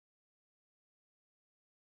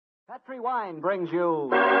Petri Wine brings you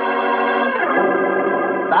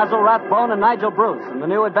Basil Rathbone and Nigel Bruce in the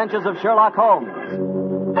new adventures of Sherlock Holmes.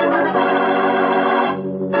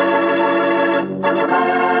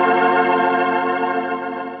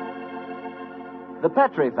 The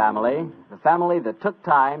Petri family, the family that took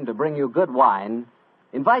time to bring you good wine,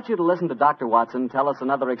 invites you to listen to Dr. Watson tell us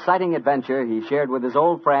another exciting adventure he shared with his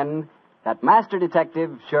old friend, that master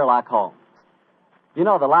detective, Sherlock Holmes. You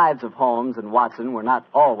know, the lives of Holmes and Watson were not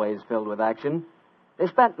always filled with action. They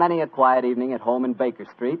spent many a quiet evening at home in Baker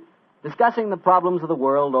Street, discussing the problems of the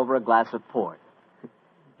world over a glass of port.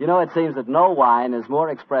 You know, it seems that no wine is more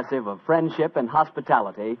expressive of friendship and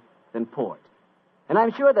hospitality than port. And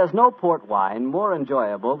I'm sure there's no port wine more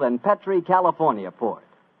enjoyable than Petri California port.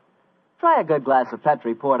 Try a good glass of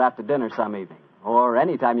Petri port after dinner some evening, or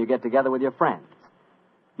any time you get together with your friends.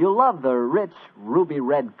 You'll love the rich, ruby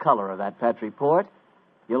red color of that Petri port.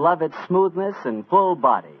 You'll love its smoothness and full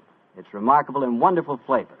body, its remarkable and wonderful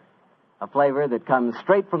flavor, a flavor that comes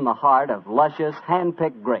straight from the heart of luscious,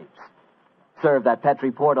 hand-picked grapes. Serve that Petri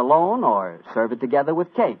port alone, or serve it together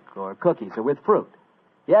with cake or cookies or with fruit.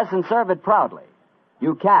 Yes, and serve it proudly.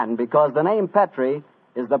 You can, because the name Petri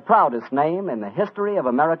is the proudest name in the history of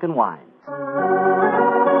American wines.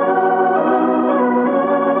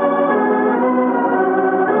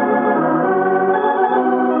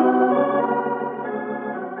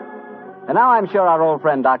 And now I'm sure our old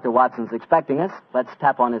friend Dr. Watson's expecting us. Let's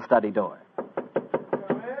tap on his study door.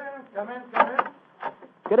 Come in.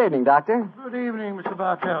 Good evening, Doctor. Good evening, Mr.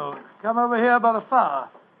 Bartell. Come over here by the fire.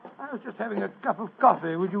 I was just having a cup of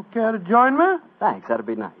coffee. Would you care to join me? Thanks, that'd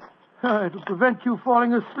be nice. It'll prevent you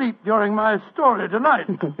falling asleep during my story tonight.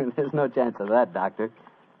 There's no chance of that, Doctor.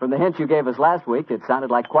 From the hints you gave us last week, it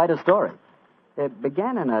sounded like quite a story. It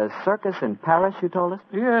began in a circus in Paris, you told us?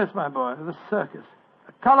 Yes, my boy, the circus.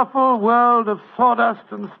 A colorful world of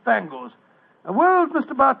sawdust and spangles. A world,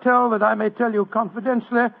 Mr. Bartell, that I may tell you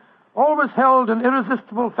confidentially, always held an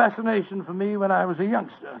irresistible fascination for me when I was a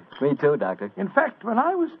youngster. Me too, Doctor. In fact, when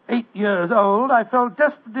I was 8 years old, I fell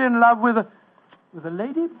desperately in love with a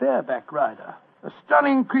lady bareback rider. A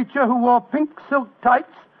stunning creature who wore pink silk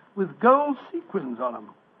tights with gold sequins on them.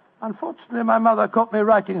 Unfortunately, my mother caught me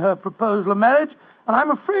writing her proposal of marriage, and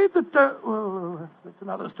I'm afraid that, that's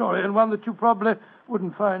another story, and one that you probably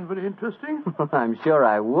wouldn't find very interesting. I'm sure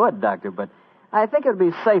I would, Doctor, but I think it would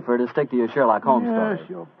be safer to stick to your Sherlock Holmes story. Yes,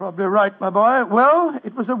 you're probably right, my boy. Well,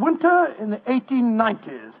 it was a winter in the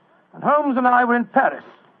 1890s, and Holmes and I were in Paris.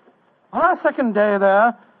 On our second day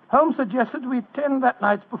there, Holmes suggested we attend that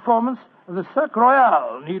night's performance of the Cirque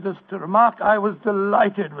Royale. Needless to remark, I was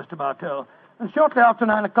delighted, Mr. Bartell. And shortly after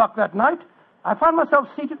 9 o'clock that night, I found myself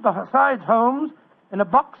seated beside Holmes in a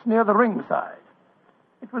box near the ringside.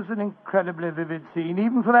 It was an incredibly vivid scene,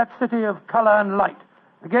 even for that city of color and light.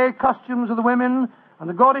 The gay costumes of the women and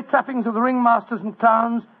the gaudy trappings of the ringmasters and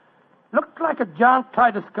clowns looked like a giant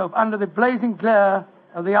kaleidoscope under the blazing glare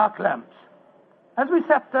of the arc lamps. As we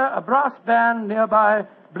sat there, a brass band nearby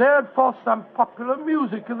blared forth some popular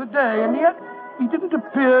music of the day, and yet he didn't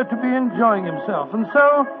appear to be enjoying himself. And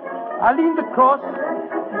so I leaned across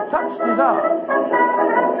and touched his arm.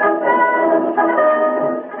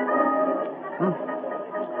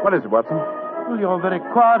 What is it, Watson? Well, you're very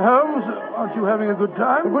quiet, Holmes. Aren't you having a good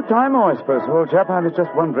time? A good time, I suppose, old chap. I was just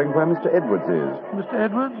wondering where Mr. Edwards is. Mr.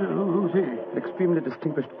 Edwards? Who's he? An extremely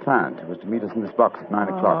distinguished client who was to meet us in this box at 9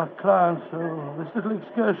 o'clock. Client, so this little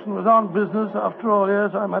excursion was on business. After all,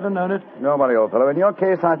 yes, I might have known it. No worry, old fellow. In your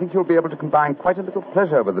case, I think you'll be able to combine quite a little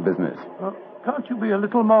pleasure with the business. Well, can't you be a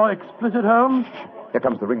little more explicit, Holmes? Here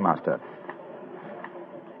comes the ringmaster.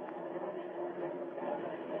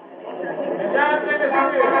 Mesdames et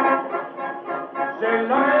messieurs, j'ai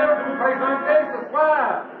l'honneur de vous présenter ce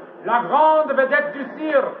soir la grande vedette du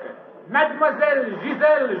cirque, Mademoiselle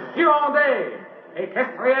Gisèle Girondet,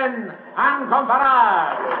 équestrienne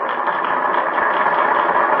incomparable.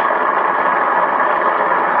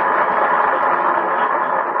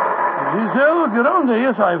 Giselle Gironde,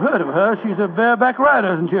 yes, I've heard of her. She's a bareback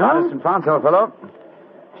rider, isn't she, Holmes? Honest in France, old fellow.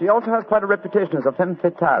 She also has quite a reputation as a femme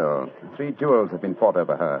fatale. 3 duels have been fought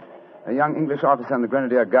over her. A young English officer in the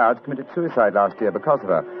Grenadier Guards committed suicide last year because of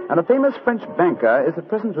her. And a famous French banker is at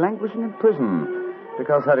present languishing in prison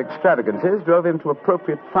because her extravagances drove him to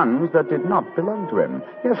appropriate funds that did not belong to him.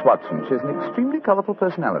 Yes, Watson, she's an extremely colorful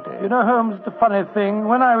personality. You know, Holmes, the funny thing,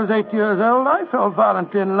 when I was 8 years old, I fell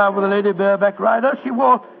violently in love with a lady bareback rider. She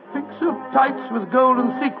wore pink silk tights with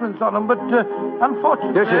golden sequins on them, but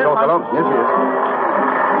unfortunately... Here she is, old fellow. Here she is.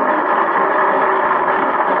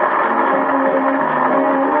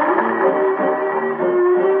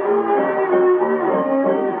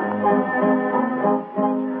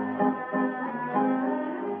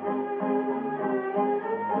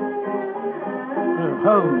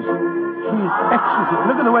 beauty.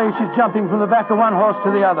 Look at the way she's jumping from the back of one horse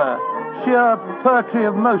to the other. Sheer poetry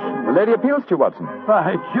of motion. The lady appeals to you, Watson.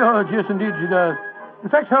 By George, yes, indeed she does. In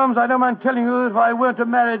fact, Holmes, I don't mind telling you that if I weren't a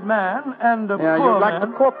married man and a poor you'd like man...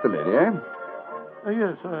 to court the lady, eh?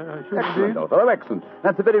 Yes, I should Excellent, indeed. old fellow, excellent.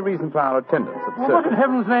 That's the very reason for our attendance at the Well, what circus. in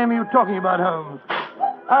heaven's name are you talking about, Holmes?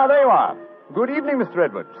 Ah, there you are. Good evening, Mr.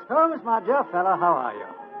 Edwards. Holmes, my dear fellow, how are you?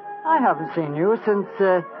 I haven't seen you since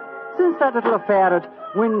that little affair at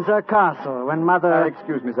Windsor Castle when Mother...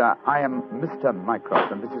 Excuse me, sir. I am Mr.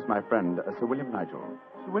 Mycroft, and this is my friend, Sir William Nigel.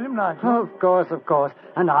 Sir William Nigel? Oh, of course.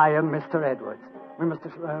 And I am Mr. Edwards. We must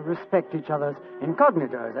respect each other's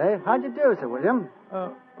incognitos, eh? How do you do, Sir William?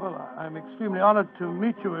 Well, I'm extremely honored to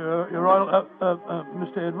meet you, Your Royal...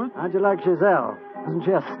 Mr. Edwards. How'd you like Giselle? Isn't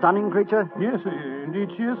she a stunning creature? Yes, indeed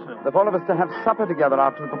she is, sir. The four of us to have supper together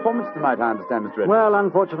after the performance tonight, I understand, Mr. Edwards. Well,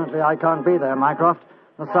 unfortunately, I can't be there, Mycroft.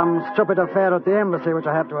 There's some stupid affair at the embassy which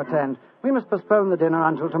I have to attend. We must postpone the dinner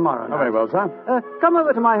until tomorrow night. Oh, very well, sir. Come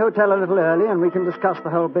over to my hotel a little early and we can discuss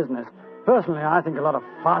the whole business. Personally, I think a lot of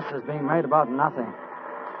fuss is being made about nothing.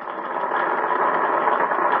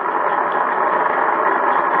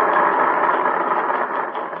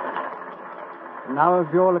 Now, if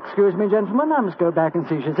you'll excuse me, gentlemen, I must go back and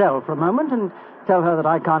see Giselle for a moment and tell her that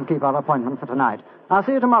I can't keep our appointment for tonight. I'll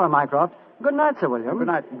see you tomorrow, Mycroft. Good night, Sir William. Good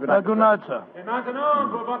night. Good night. Good night, sir. Et maintenant,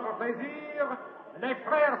 pour votre plaisir, les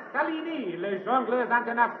frères Salini, les jongleurs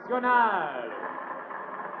internationaux.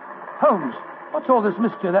 Holmes, what's all this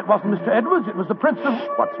mystery? That wasn't Mr. Edwards. It was the Prince of...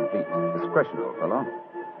 Watson, please. Discretion, old fellow.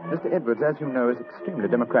 Mr. Edwards, as you know, is extremely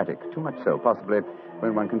democratic. Too much so, possibly,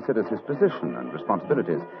 when one considers his position and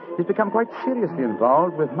responsibilities. He's become quite seriously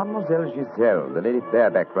involved with Mademoiselle Giselle, the lady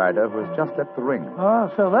bareback rider who has just left the ring.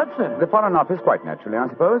 Oh, so that's it. The Foreign Office, quite naturally, I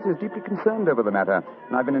suppose, is deeply concerned over the matter,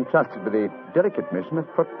 and I've been entrusted with the delicate mission of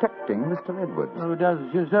protecting Mr. Edwards. Oh, does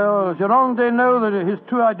Giselle Gironde know that his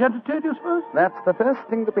true identity, do you suppose? That's the first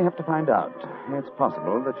thing that we have to find out. It's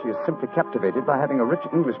possible that she is simply captivated by having a rich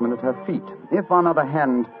Englishman at her feet. If, on the other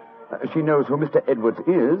hand, she knows who Mr. Edwards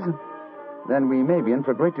is, then we may be in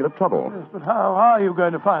for a great deal of trouble. Yes, but how are you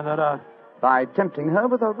going to find that out? By tempting her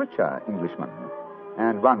with a richer Englishman.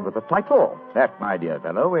 And one with a title. That, my dear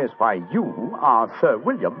fellow, is why you are Sir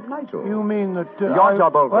William Nigel. You mean that... Your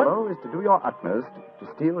job, old what? fellow, is to do your utmost to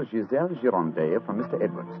steal Giselle Gironde from Mr.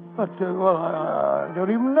 Edwards. But, I don't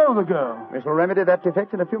even know the girl. We shall remedy that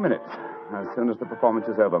defect in a few minutes. As soon as the performance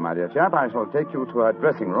is over, my dear chap, I shall take you to her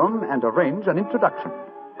dressing room and arrange an introduction.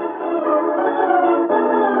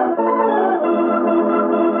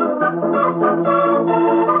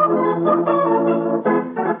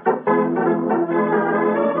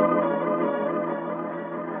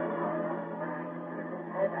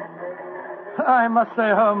 I must say,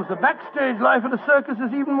 Holmes, the backstage life at a circus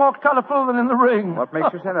is even more colorful than in the ring. What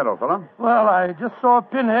makes you say that, old fellow? Well, I just saw a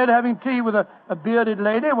pinhead having tea with a bearded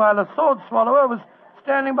lady while a sword swallower was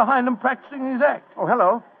standing behind him practicing his act. Oh,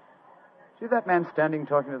 hello. See that man standing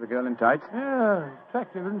talking to the girl in tights? Yeah,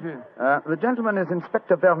 attractive, isn't she? The gentleman is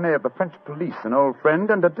Inspector Vernet of the French police, an old friend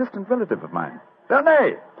and a distant relative of mine.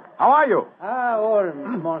 Vernet, how are you? Ah,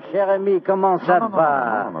 Holmes, mon cher ami, comment ça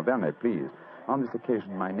va? No, Vernet, please. On this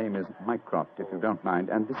occasion, my name is Mycroft, if you don't mind,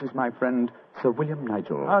 and this is my friend, Sir William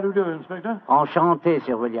Nigel. How do you do, Inspector? Enchanté,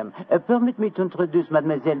 Sir William. Permit me to introduce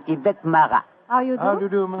Mademoiselle Yvette Marat. How you do? How do you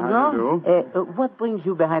do, How do you do? What brings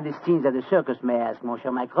you behind the scenes at the circus, may I ask,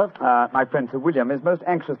 Monsieur Mycroft? My friend Sir William is most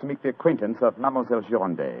anxious to make the acquaintance of Mademoiselle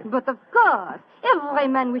Gironde. But of course, every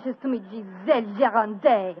man wishes to meet Giselle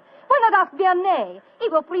Gironde. Why not ask Vernet? He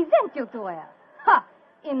will present you to her. Ha!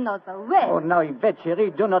 He knows the way. Oh, no, Yvette,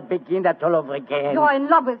 chérie, do not begin that all over again. You're in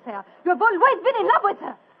love with her. You've always been in love with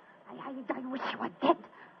her. I wish you were dead.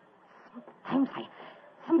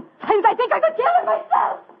 Sometimes I think I could kill her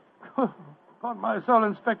myself. Upon my soul,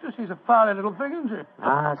 Inspector, she's a fiery little thing, isn't she?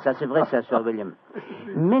 Ah, ça c'est vrai, ça, Sir William.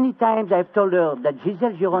 Many times I've told her that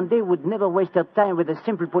Giselle Gironde would never waste her time with a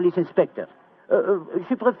simple police inspector.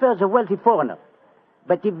 She prefers a wealthy foreigner.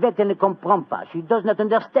 But Yvette ne comprend pas. She does not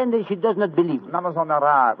understand and she does not believe. Mademoiselle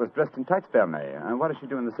Marat was dressed in tights, Vernet. And what does she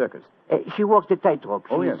do in the circus? She walks the tightrope.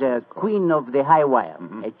 Oh, She's yes, queen of the high wire.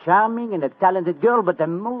 Mm-hmm. A charming and a talented girl, but a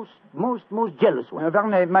most jealous one.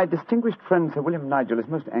 Vernet, my distinguished friend Sir William Nigel is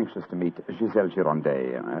most anxious to meet Giselle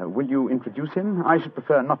Gironde. Will you introduce him? I should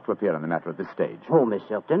prefer not to appear on the matter at this stage. Oh, mais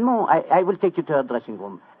certainement. I will take you to her dressing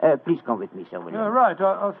room. Please come with me, Sir William. Yeah, right.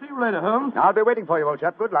 I'll see you later, Holmes. I'll be waiting for you, old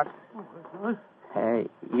chap. Good luck.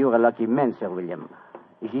 You're a lucky man, Sir William.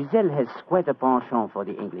 Giselle has quite a penchant for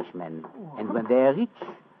the Englishmen. And when they are rich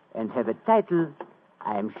and have a title,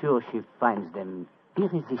 I am sure she finds them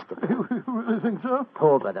irresistible. You really think so?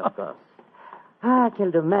 Oh, but of course. Ah,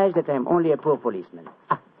 quel dommage that I'm only a poor policeman.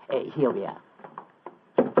 Here we are.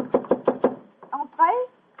 Entrez.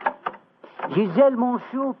 Giselle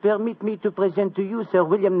Monchou, permit me to present to you Sir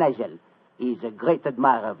William Nigel. He's a great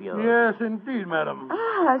admirer of yours. Yes, indeed, madam.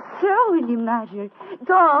 Ah, Sir William Nigel.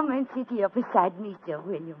 Come and sit here beside me, Sir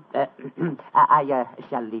William. I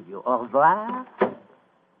shall leave you. Au revoir.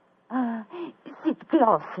 Sit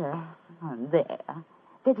closer. There.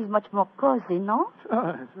 That is much more cozy, no? Oh,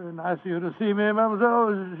 it's very nice of you to see me,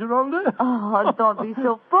 Mademoiselle Gironde. Oh, don't be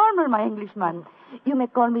so formal, my Englishman. You may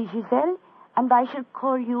call me Giselle, and I shall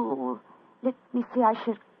call you... Let me see, I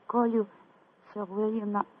shall call you Sir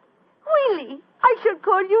William... Willie! I shall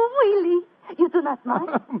call you Willie. You do not mind?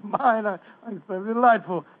 Mine, it's very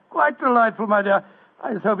delightful. Quite delightful, my dear.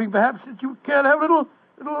 I was hoping perhaps that you care to have a little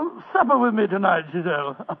supper with me tonight,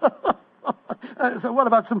 Giselle. So what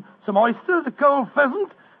about some oysters, a cold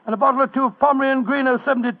pheasant, and a bottle or two of Pomeranian Green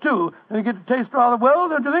 072? And you get to taste rather well,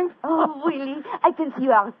 don't you think? Oh, Willie, I can see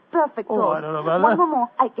you are a perfect host. I don't know about One that. moment,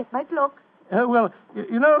 I get my cloak. Well,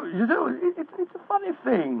 you know, Giselle, it's a funny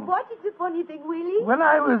thing. What is the funny thing, Willie? When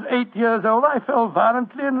I was 8 years old, I fell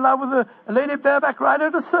violently in love with a lady bareback rider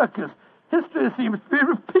at a circus. History seems to be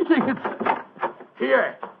repeating itself.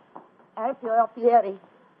 Here. Alfieri,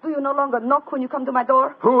 do you no longer knock when you come to my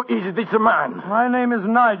door? Who is this man? My name is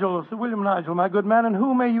Nigel, Sir William Nigel, my good man, and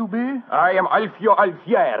who may you be? I am Alfio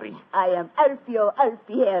Alfieri. I am Alfio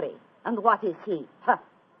Alfieri. And what is he?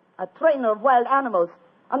 A trainer of wild animals.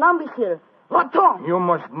 An imbecile. Raton! You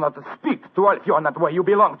must not speak to Alfio in that way. You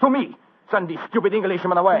belong to me. Send this stupid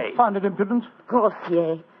Englishman away. Founded impudence.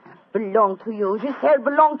 Grossier. Belong to you. Giselle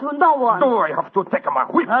belong to no one. Do I have to take my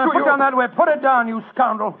whip to Put you? down that way. Put it down, you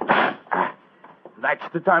scoundrel.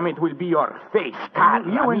 Next time it will be your face, Carla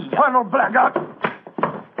You mia. infernal blackguard.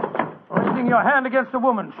 Raising your hand against a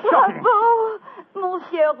woman. Shocking. Bravo! Mon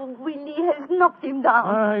cher Willie has knocked him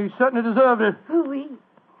down. He certainly deserved it. Oui.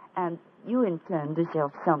 And you in turn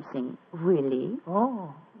deserve something, Willie.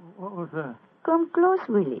 Oh, what was that? Come close,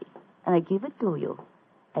 Willie, and I give it to you.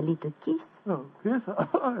 A little kiss. Oh, kiss?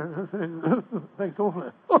 Thanks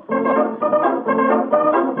awfully.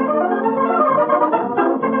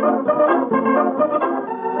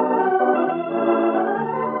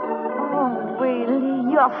 Oh,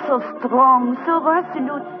 Willie, you are so strong, so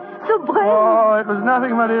resolute, so brave. Oh, it was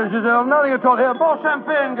nothing, my dear Giselle. Nothing at all. Here, more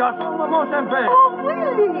champagne, Gus. More champagne. Oh,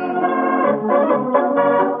 Willie!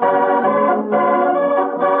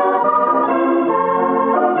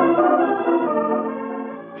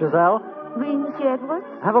 Giselle, Oui, Monsieur Edwards?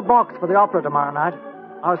 have a box for the opera tomorrow night.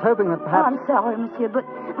 I was hoping that Oh, perhaps... I'm sorry, Monsieur, but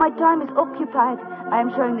my time is occupied. I am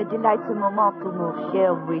showing the delightsome moment to mon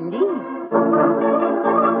cher Willie.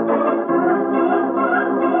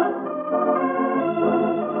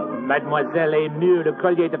 Mademoiselle est mieux le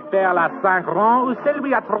collier de perles à 5 rangs ou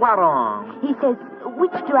celui à 3 rangs? He says,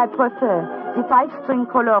 which do I prefer, the 5-string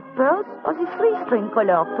color pearls or the 3-string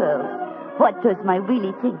color pearls? What does my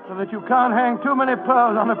Willie think? So that you can't hang too many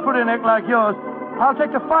pearls on a pretty neck like yours. I'll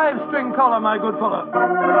take the 5-string collar, my good fellow.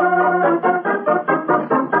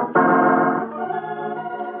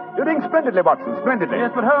 You're doing splendidly, Watson, splendidly.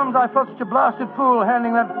 Yes, but Holmes, I felt such a blasted fool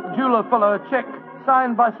handing that jeweler fellow a check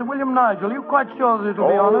signed by Sir William Nigel. Are you quite sure that it'll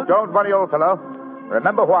be honored? Don't worry, old fellow.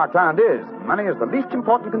 Remember who our client is. Money is the least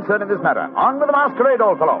important concern in this matter. On with the masquerade,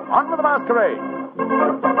 old fellow. On with the masquerade.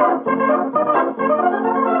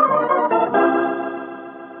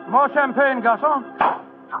 More champagne, garçon.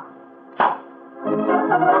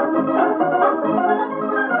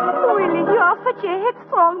 Willie, you are such a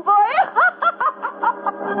headstrong boy.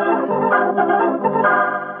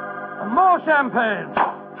 More champagne.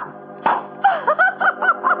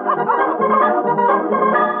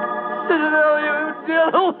 Citadel, you dear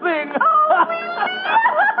little thing.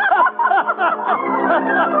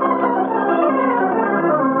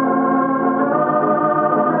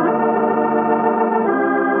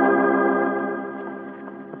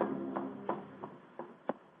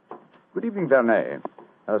 Good evening, Vernet.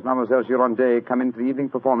 Has Mademoiselle Gironde come into the evening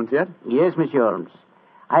performance yet? Yes, Monsieur Holmes.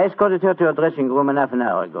 I escorted her to her dressing room half an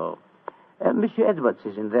hour ago. Monsieur Edwards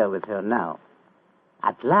is in there with her now.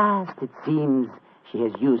 At last, it seems, she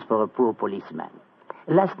has use for a poor policeman.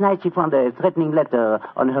 Last night, she found a threatening letter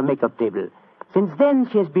on her makeup table. Since then,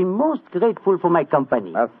 she has been most grateful for my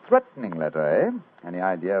company. A threatening letter, eh? Any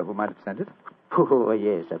idea who might have sent it? Oh,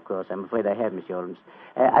 yes, of course. I'm afraid I have, Monsieur Holmes.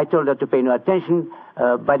 I told her to pay no attention.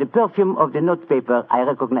 By the perfume of the notepaper, I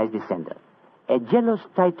recognized the sender. A jealous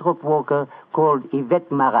tightrope walker called Yvette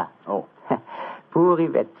Marat. Oh. Poor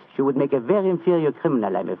Yvette. She would make a very inferior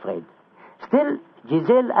criminal, I'm afraid. Still,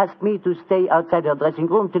 Giselle asked me to stay outside her dressing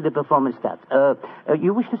room till the performance starts.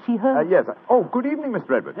 You wish to see her? Yes. Oh, good evening,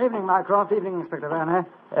 Mr. Edwards. Evening, Mycroft. Evening, Inspector Werner.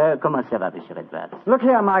 Comment ça va, Monsieur Edwards? Look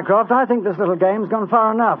here, Mycroft. I think this little game's gone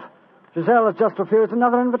far enough. Giselle has just refused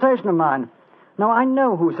another invitation of mine. Now, I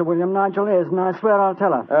know who Sir William Nigel is, and I swear I'll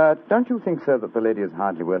tell her. Don't you think, sir, that the lady is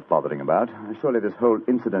hardly worth bothering about? Surely this whole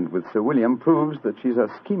incident with Sir William proves that she's a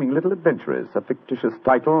scheming little adventuress. A fictitious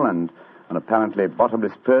title and an apparently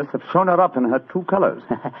bottomless purse have shown her up in her true colors.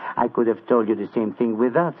 I could have told you the same thing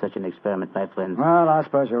without such an experiment, my friend. Well, I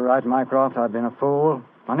suppose you're right, Mycroft. I've been a fool.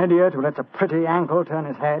 An idiot who lets a pretty ankle turn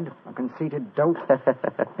his head. A conceited dope.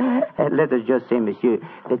 Let us just say, monsieur,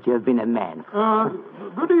 that you have been a man.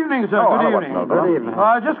 Good evening, sir. Good evening. Good evening.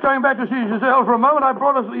 Just going back to see Giselle for a moment, I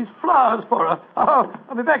brought us these flowers for her.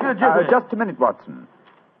 I'll be back in a jiffy. Just a minute, Watson.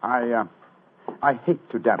 I hate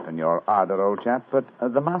to dampen your ardor, old chap, but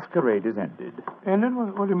the masquerade is ended. Ended?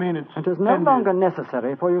 What do you mean it's It is no longer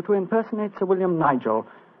necessary for you to impersonate Sir William Nigel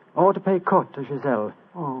or to pay court to Giselle.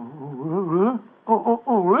 Oh, really?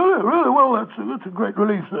 Really? Really? Well, that's a great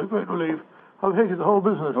relief, sir. Great relief. I've hated the whole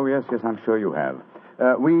business. Oh, yes, I'm sure you have.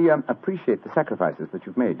 We appreciate the sacrifices that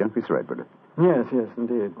you've made, don't we, Sir Edward? Yes,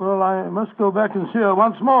 indeed. Well, I must go back and see her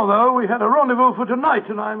once more, though. We had a rendezvous for tonight,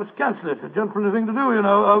 and I must cancel it. A gentlemanly thing to do, you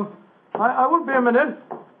know. I won't be a minute.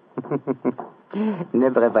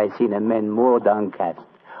 Never have I seen a man more downcast.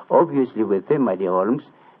 Obviously, with him, my dear Holmes,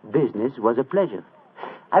 business was a pleasure.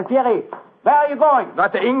 Alfieri, where are you going?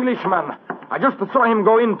 That Englishman. I just saw him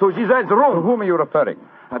go into Giselle's room. To whom are you referring?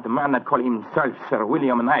 That man that called himself Sir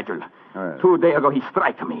William Nigel. Yes. 2 days ago, he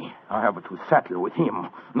struck me. I have to settle with him.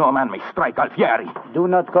 No man may strike Alfieri. Do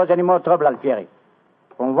not cause any more trouble, Alfieri.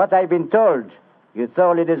 From what I've been told, you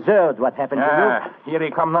thoroughly deserved what happened to you. Here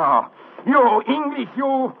he come now. You, English,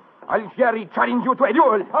 you. Alfieri challenge you to a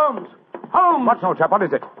duel. Holmes! What, old chap? What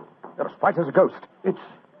is it? You're as white as a ghost. It's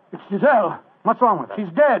Giselle. What's wrong with her?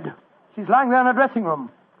 She's dead. She's lying there in her dressing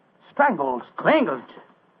room. Strangled. Strangled?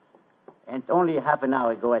 And only half an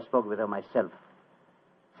hour ago I spoke with her myself.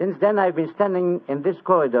 Since then I've been standing in this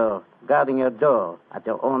corridor, guarding her door at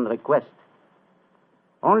her own request.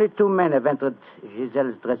 Only 2 men have entered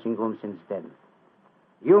Giselle's dressing room since then.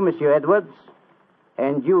 You, Monsieur Edwards,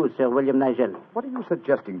 and you, Sir William Nigel. What are you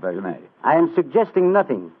suggesting, Vernet? I am suggesting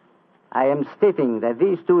nothing. I am stating that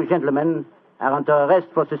these 2 gentlemen are under arrest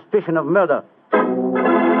for suspicion of murder.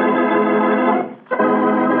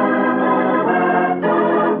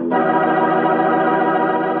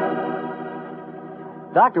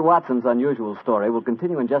 Dr. Watson's unusual story will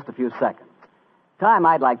continue in just a few seconds. Time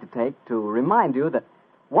I'd like to take to remind you that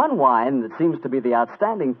one wine that seems to be the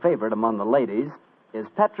outstanding favorite among the ladies is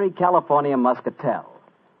Petri California Muscatel.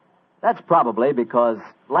 That's probably because,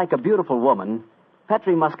 like a beautiful woman,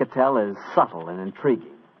 Petri Muscatel is subtle and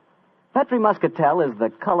intriguing. Petri Muscatel is the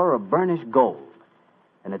color of burnished gold.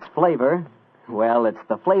 And its flavor, well, it's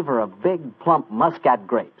the flavor of big, plump Muscat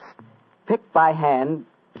grapes, picked by hand,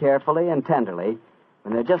 carefully and tenderly,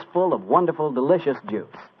 when they're just full of wonderful, delicious juice.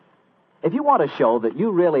 If you want to show that you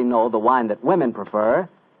really know the wine that women prefer,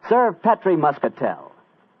 serve Petri Muscatel.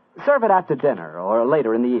 Serve it after dinner or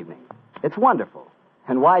later in the evening. It's wonderful.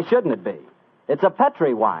 And why shouldn't it be? It's a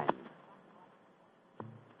Petri wine.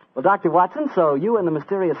 Well, Dr. Watson, so you and the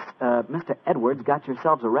mysterious Mr. Edwards got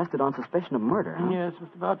yourselves arrested on suspicion of murder, huh? Yes,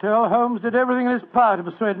 Mr. Bartell. Holmes did everything in his power to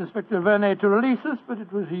persuade Inspector Vernet to release us, but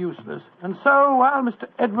it was useless. And so, while Mr.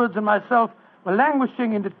 Edwards and myself were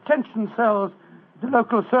languishing in detention cells at the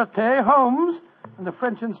local Sûreté, Holmes and the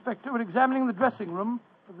French inspector were examining the dressing room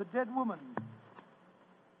of the dead woman.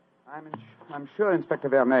 I'm sure, Inspector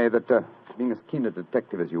Vernet, that being as keen a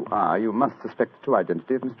detective as you are, you must suspect the true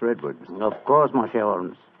identity of Mr. Edwards. Of course, Monsieur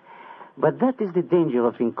Holmes. But that is the danger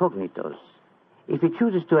of incognitos. If he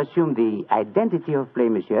chooses to assume the identity of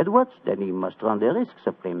plain Monsieur Edwards, then he must run the risks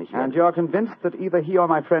of plain Monsieur And Edwards. you're convinced that either he or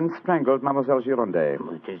my friend strangled Mademoiselle Girondet?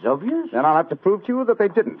 It is obvious. Then I'll have to prove to you that they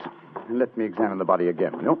didn't. Let me examine the body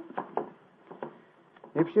again, will you?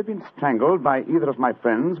 If she had been strangled by either of my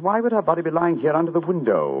friends, why would her body be lying here under the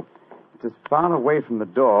window? It's as far away from the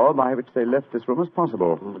door by which they left this room as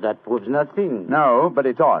possible. That proves nothing. No, but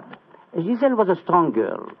it's odd. Giselle was a strong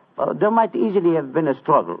girl. There might easily have been a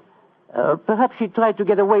struggle. Perhaps she tried to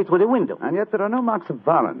get away through the window. And yet there are no marks of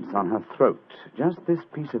violence on her throat. Just this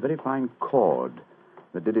piece of very fine cord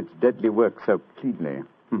that did its deadly work so cleanly.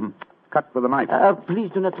 Cut with a knife.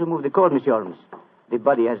 Please do not remove the cord, Monsieur Holmes. The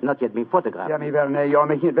body has not yet been photographed. Dear me, Vernet, you're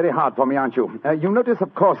making it very hard for me, aren't you? You notice,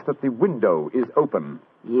 of course, that the window is open.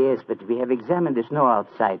 Yes, but we have examined the snow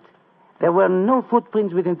outside. There were no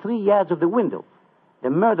footprints within 3 yards of the window. The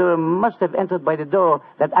murderer must have entered by the door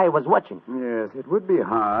that I was watching. Yes, it would be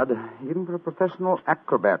hard, even for a professional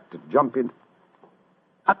acrobat to jump in.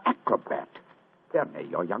 An acrobat? Verney,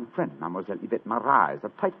 your young friend, Mademoiselle Yvette Marat, is a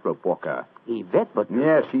tightrope walker. Yvette, but...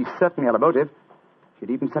 Yes, she certainly had a motive. She'd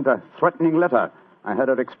even sent a threatening letter. I heard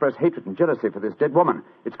her express hatred and jealousy for this dead woman.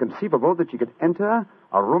 It's conceivable that she could enter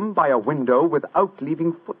a room by a window without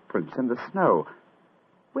leaving footprints in the snow.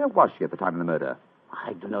 Where was she at the time of the murder?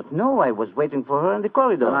 I do not know. I was waiting for her in the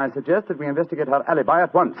corridor. Then I suggest that we investigate her alibi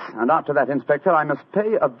at once. And after that, Inspector, I must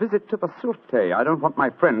pay a visit to the Sûreté. I don't want my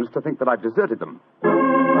friends to think that I've deserted them.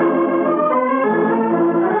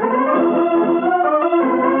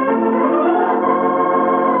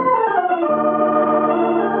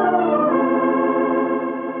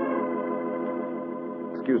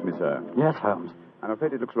 Excuse me, sir. Yes, Holmes. I'm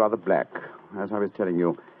afraid it looks rather black. As I was telling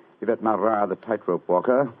you, Yvette Marat, the tightrope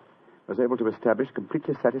walker, was able to establish a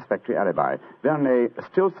completely satisfactory alibi. Verney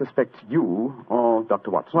still suspects you or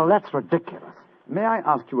Dr. Watson. Well, that's ridiculous. May I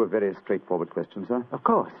ask you a very straightforward question, sir? Of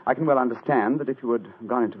course. I can well understand that if you had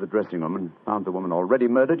gone into the dressing room and found the woman already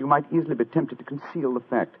murdered, you might easily be tempted to conceal the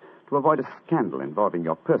fact, to avoid a scandal involving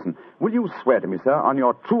your person. Will you swear to me, sir, on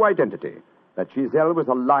your true identity, that Giselle was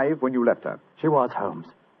alive when you left her? She was, Holmes.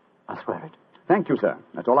 I swear it. Thank you, sir.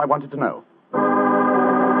 That's all I wanted to know.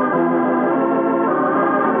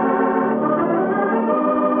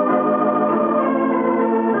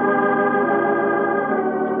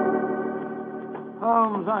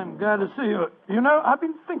 Holmes, I'm glad to see you. You know, I've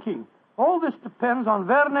been thinking. All this depends on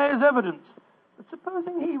Verney's evidence. But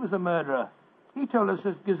supposing he was the murderer. He told us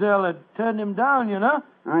that Giselle had turned him down, you know.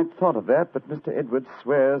 I'd thought of that, but Mr. Edwards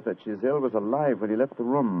swears that Giselle was alive when he left the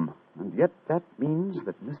room. And yet that means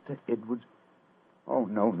that Mr. Edwards... Oh,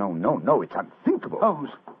 no. It's unthinkable.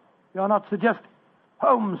 Holmes, you're not suggesting.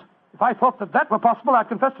 Holmes, if I thought that were possible, I'd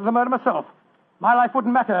confess to the murder myself. My life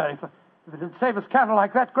wouldn't matter. If it'd save a scandal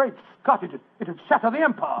like that, great Scott, it'd shatter the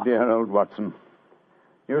empire. Dear old Watson,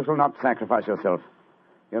 you shall not sacrifice yourself.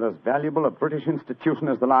 You're as valuable a British institution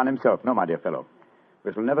as the Lion himself. No, my dear fellow.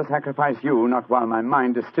 We shall never sacrifice you, not while my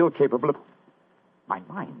mind is still capable of... My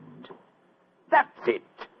mind? That's it.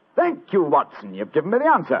 Thank you, Watson. You've given me the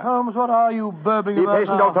answer. Holmes, what are you burbling Be about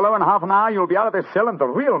patient, now? old fellow. In half an hour, you'll be out of this cell, and the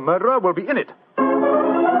real murderer will be in it.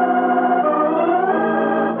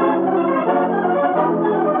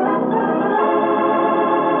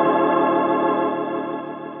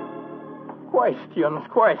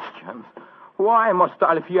 Questions. Why must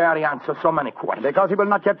Alfieri answer so many questions? Because he will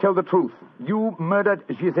not yet tell the truth. You murdered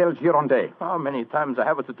Giselle Girondet. How many times I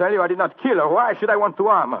have to tell you I did not kill her? Why should I want to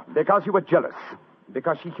harm her? Because you were jealous.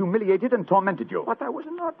 Because she humiliated and tormented you. But I was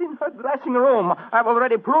not in her dressing room. I've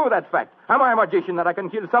already proved that fact. Am I a magician that I can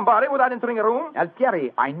kill somebody without entering a room?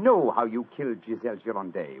 Alfieri, I know how you killed Giselle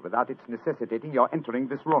Girondet without its necessitating your entering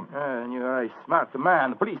this room. And you're a smart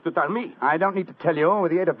man. Please to tell me. I don't need to tell you.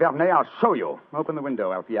 With the aid of Verney, I'll show you. Open the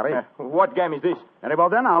window, Alfieri. What game is this? Very well,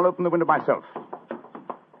 then. I'll open the window myself.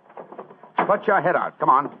 Put your head out. Come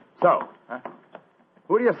on. So.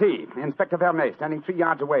 Who do you see? Inspector Verney standing 3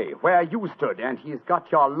 yards away, where you stood, and he's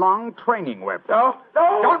got your long training whip. No!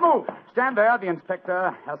 Don't move! Stand there. The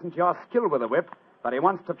inspector hasn't your skill with a whip, but he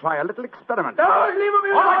wants to try a little experiment. No, leave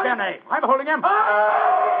him alone! All right, Verney. I'm holding him.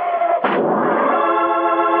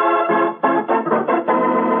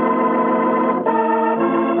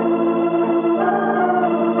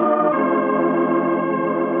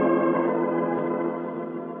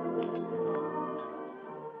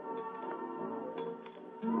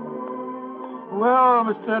 Well,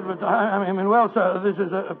 Mr. Edwards, well, sir, this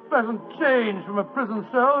is a pleasant change from a prison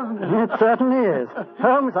cell, isn't it? It certainly is.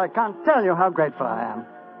 Holmes, I can't tell you how grateful I am.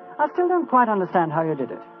 I still don't quite understand how you did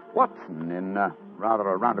it. Watson, in rather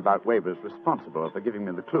a roundabout way, was responsible for giving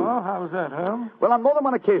me the clue. Oh, how was that, Holmes? Well, on more than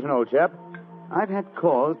one occasion, old chap, I've had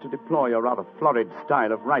cause to deplore your rather florid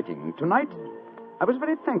style of writing. Tonight, I was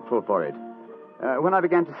very thankful for it. When I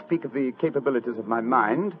began to speak of the capabilities of my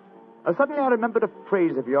mind, suddenly I remembered a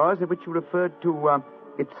phrase of yours in which you referred to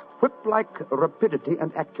its whip-like rapidity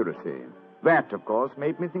and accuracy. That, of course,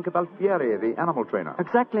 made me think of Alfieri, the animal trainer.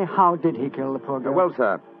 Exactly how did he kill the poor girl? Well,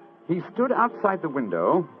 sir, he stood outside the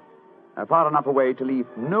window, far enough away to leave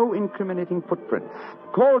no incriminating footprints.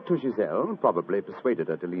 Called to Giselle, probably persuaded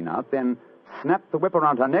her to lean out, then snapped the whip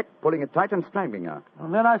around her neck, pulling it tight and strangling her.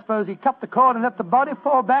 And then I suppose he cut the cord and let the body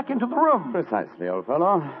fall back into the room. Precisely, old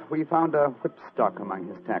fellow. We found a whipstock among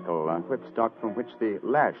his tackle, a whipstock from which the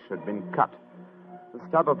lash had been cut. The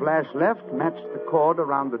stub of lash left matched the cord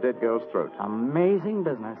around the dead girl's throat. Amazing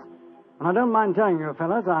business. And I don't mind telling you,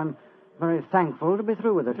 fellas, I'm very thankful to be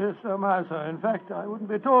through with it. Yes, so am I, sir. In fact, I wouldn't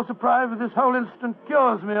be at all surprised if this whole incident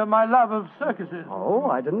cures me of my love of circuses. Oh,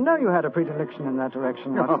 I didn't know you had a predilection in that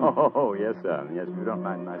direction, Watson. Oh, yes, sir. Yes, if you don't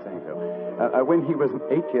mind my saying so. When he was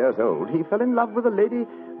 8 years old, he fell in love with a lady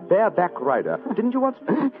bareback rider. Didn't you,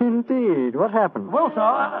 Watson? Indeed. What happened? Well, sir,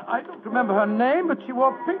 I don't remember her name, but she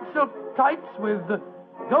wore pink silk tights with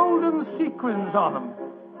golden sequins on them.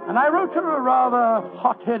 And I wrote her a rather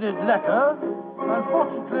hot-headed letter.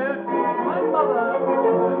 Unfortunately, my mother...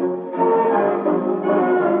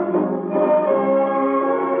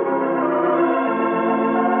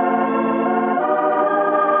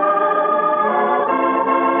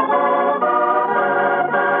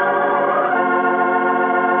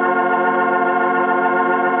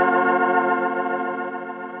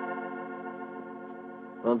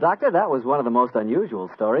 Well, Doctor, that was one of the most unusual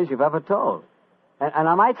stories you've ever told. And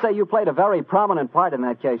I might say you played a very prominent part in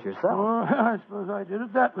that case yourself. Oh, I suppose I did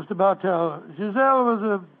at that, Mr. Bartell. Giselle was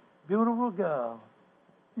a beautiful girl.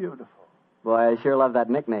 Beautiful. Boy, I sure love that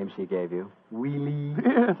nickname she gave you. Wheelie.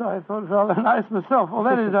 Yes, I thought it was rather nice myself. Well,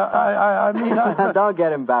 that is, I mean... Don't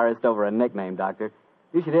get embarrassed over a nickname, Doctor.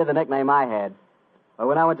 You should hear the nickname I had.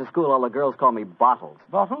 When I went to school, all the girls called me Bottles.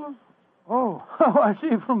 Bottles? Oh, I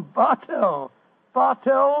see, from Bartell.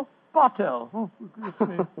 Bartell. Oh,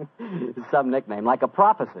 goodness me. Some nickname, like a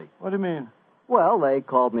prophecy. What do you mean? Well, they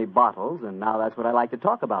called me Bottles, and now that's what I like to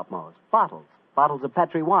talk about most. Bottles. Bottles of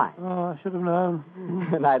Petri wine. Oh, I should have known.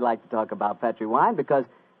 And I'd like to talk about Petri wine because,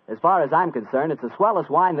 as far as I'm concerned, it's the swellest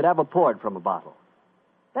wine that ever poured from a bottle.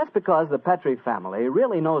 That's because the Petri family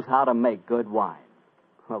really knows how to make good wine.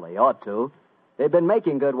 Well, they ought to. They've been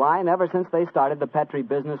making good wine ever since they started the Petri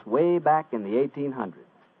business way back in the 1800s.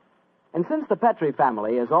 And since the Petri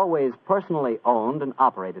family has always personally owned and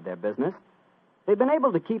operated their business, they've been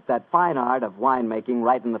able to keep that fine art of winemaking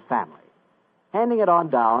right in the family, handing it on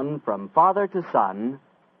down from father to son,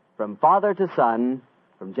 from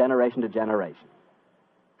generation to generation.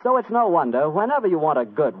 So it's no wonder, whenever you want a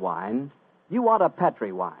good wine, you want a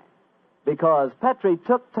Petri wine, because Petri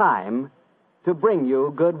took time to bring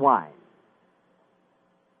you good wine.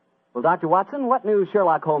 Well, Dr. Watson, what new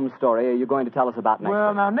Sherlock Holmes story are you going to tell us about next week?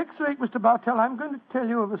 Well, now, next week, Mr. Bartell, I'm going to tell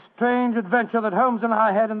you of a strange adventure that Holmes and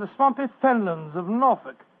I had in the swampy fenlands of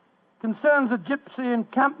Norfolk. It concerns a gypsy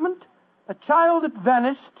encampment, a child that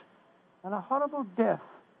vanished, and a horrible death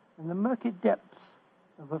in the murky depths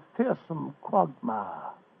of a fearsome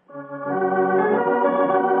quagmire.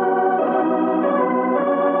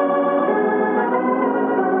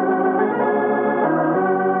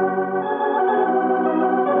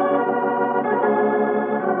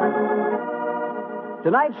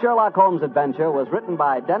 Tonight's Sherlock Holmes adventure was written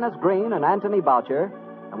by Dennis Green and Anthony Boucher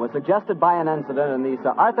and was suggested by an incident in the Sir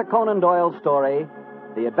Arthur Conan Doyle story,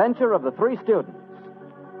 The Adventure of the Three Students.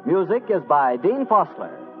 Music is by Dean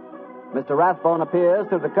Fostler. Mr. Rathbone appears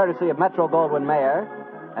through the courtesy of Metro-Goldwyn-Mayer,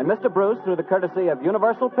 and Mr. Bruce through the courtesy of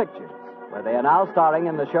Universal Pictures, where they are now starring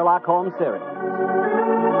in the Sherlock Holmes series.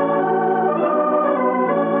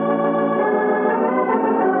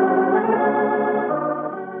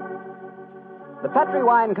 The Petri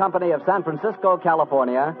Wine Company of San Francisco,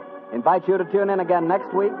 California, invites you to tune in again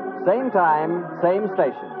next week, same time, same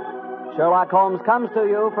station. Sherlock Holmes comes to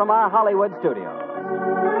you from our Hollywood studios.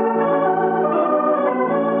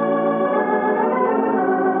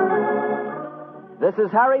 This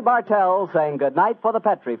is Harry Bartell saying goodnight for the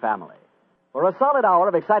Petri family. For a solid hour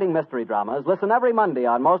of exciting mystery dramas, listen every Monday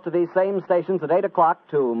on most of these same stations at 8 o'clock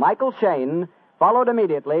to Michael Shayne, followed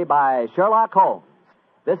immediately by Sherlock Holmes.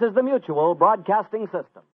 This is the Mutual Broadcasting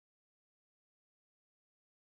System.